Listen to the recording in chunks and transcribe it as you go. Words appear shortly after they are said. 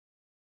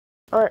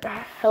Alright,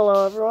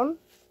 hello everyone.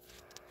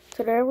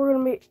 Today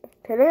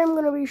I'm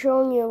gonna be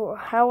showing you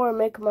how I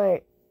make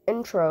my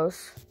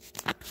intros.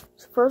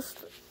 So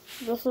first,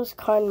 this is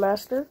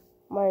KineMaster,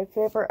 my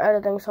favorite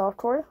editing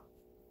software.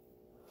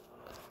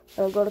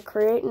 I'll go to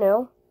Create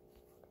New,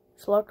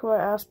 select my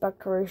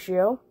aspect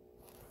ratio.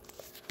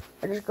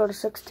 I just go to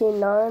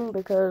 16:9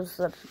 because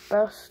that's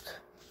best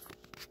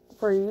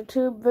for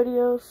YouTube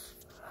videos.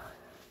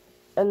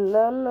 And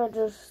then I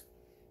just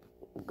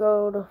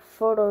go to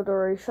photo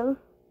duration.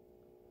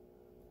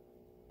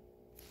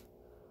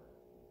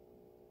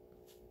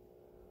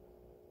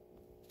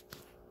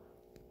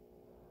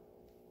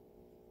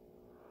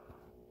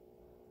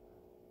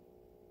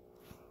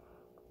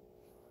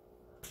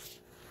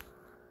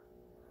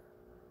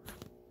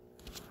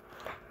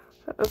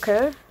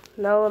 Okay,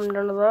 now I'm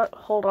done with that.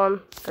 Hold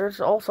on,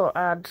 there's also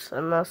ads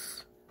in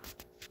this.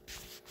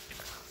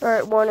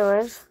 Alright, well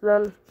anyways,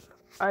 then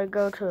I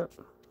go to,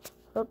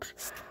 then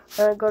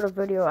I go to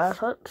video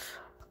assets.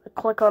 I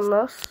click on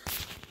this,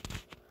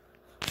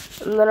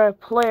 and then I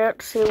play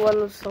it, see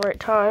when it's the right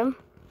time.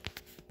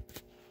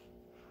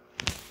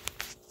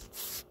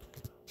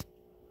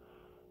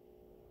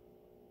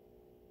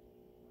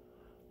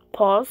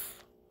 Pause,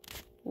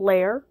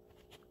 layer,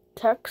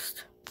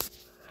 text,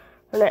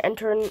 and I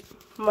enter in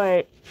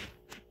my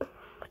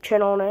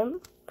channel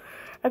name.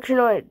 Actually,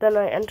 no, then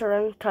I enter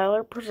in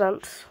Tyler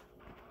Presents.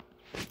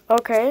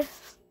 Okay.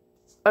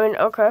 Then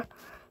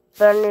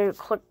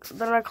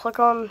I click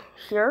on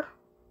here.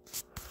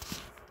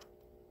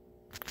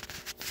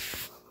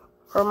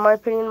 Or in my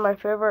opinion, my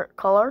favorite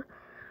color.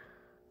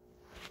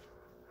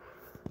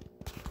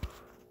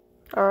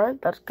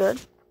 Alright, that's good.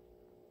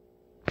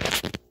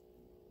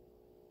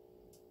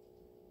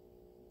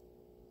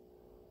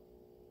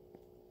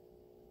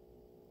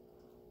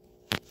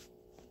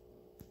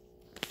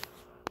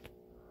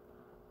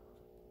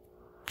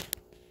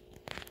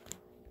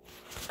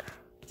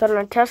 Then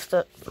I test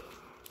it.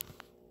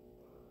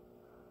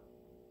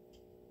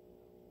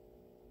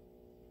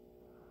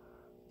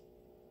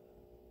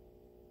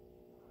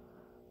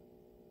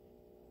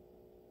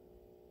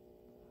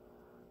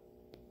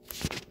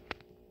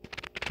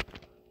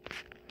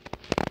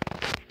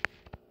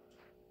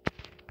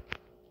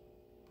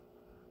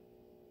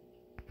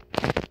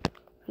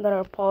 Then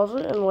I pause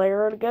it and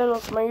layer it again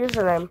with my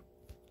username.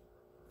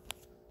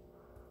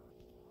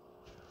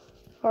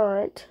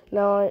 Alright,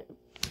 now I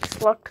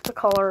select the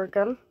color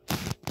again.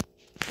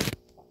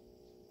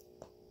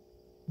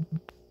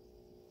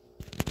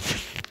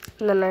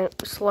 And then I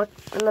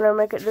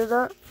make it do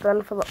that.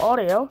 Then for the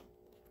audio,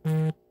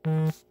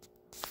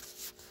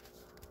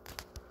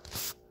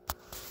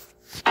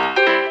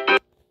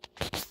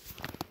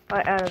 I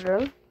add it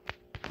in.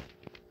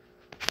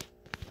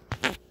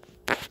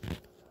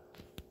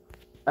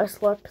 I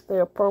select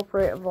the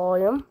appropriate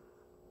volume.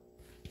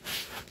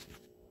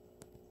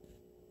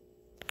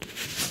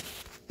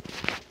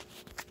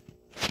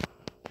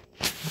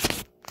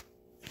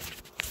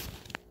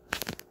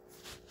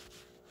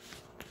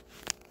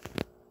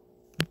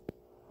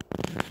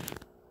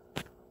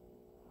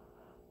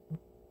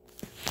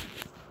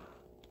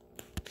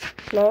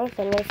 Now,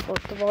 then I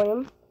select the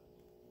volume.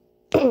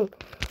 Then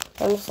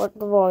I select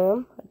the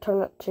volume. I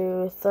turn it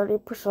to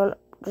 30%,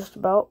 just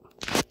about.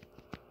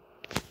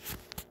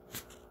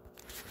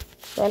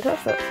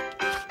 Fantastic.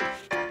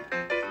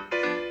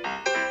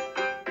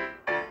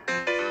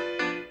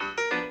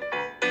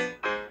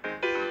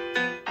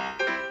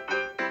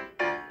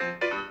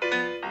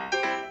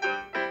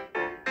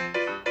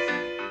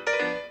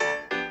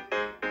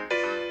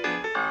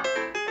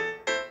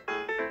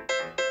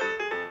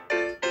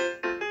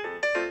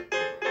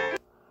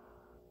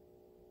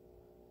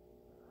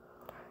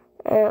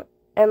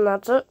 And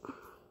that's it.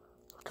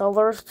 That's all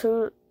there is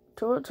to it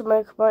to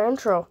make my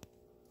intro.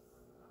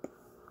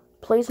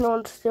 Please no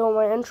one steal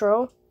my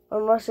intro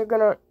unless you're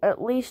gonna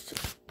at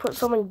least put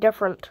something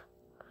different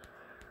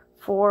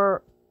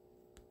for,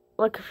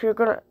 like, if you're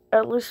gonna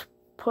at least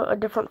put a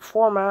different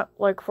format,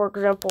 like for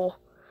example,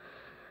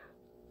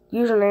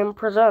 username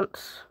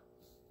presents,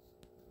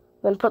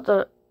 then put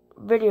the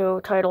video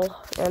title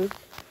in,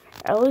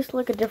 at least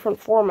like a different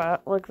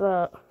format like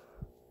that.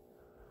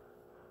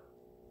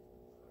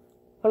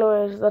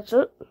 Anyways, that's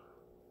it.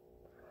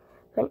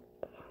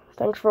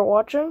 Thanks for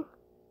watching.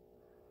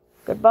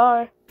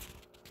 Goodbye.